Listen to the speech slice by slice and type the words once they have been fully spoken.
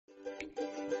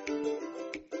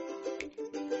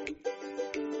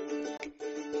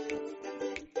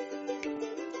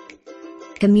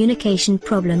Communication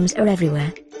problems are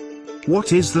everywhere.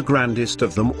 What is the grandest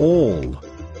of them all?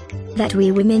 That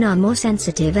we women are more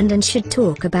sensitive and should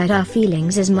talk about our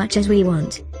feelings as much as we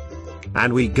want.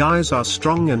 And we guys are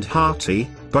strong and hearty,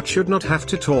 but should not have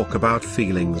to talk about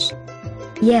feelings.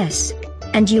 Yes.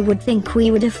 And you would think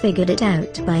we would have figured it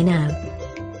out by now.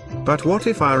 But what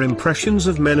if our impressions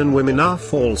of men and women are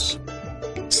false?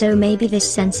 So maybe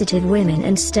this sensitive women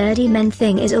and sturdy men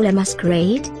thing is all a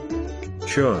masquerade?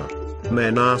 Sure.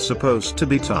 Men are supposed to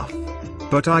be tough.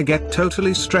 But I get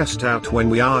totally stressed out when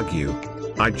we argue.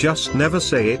 I just never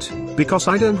say it, because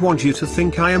I don't want you to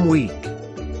think I am weak.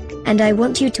 And I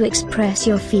want you to express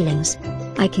your feelings.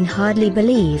 I can hardly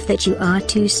believe that you are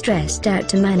too stressed out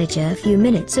to manage a few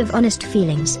minutes of honest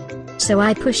feelings. So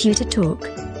I push you to talk.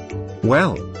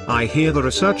 Well, I hear the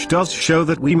research does show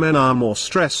that we men are more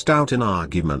stressed out in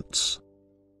arguments.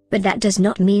 But that does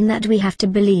not mean that we have to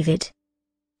believe it.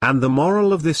 And the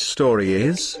moral of this story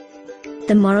is?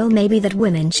 The moral may be that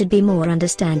women should be more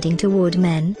understanding toward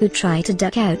men who try to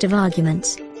duck out of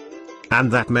arguments.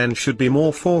 And that men should be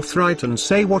more forthright and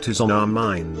say what is on our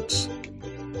minds.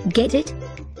 Get it?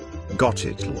 Got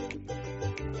it.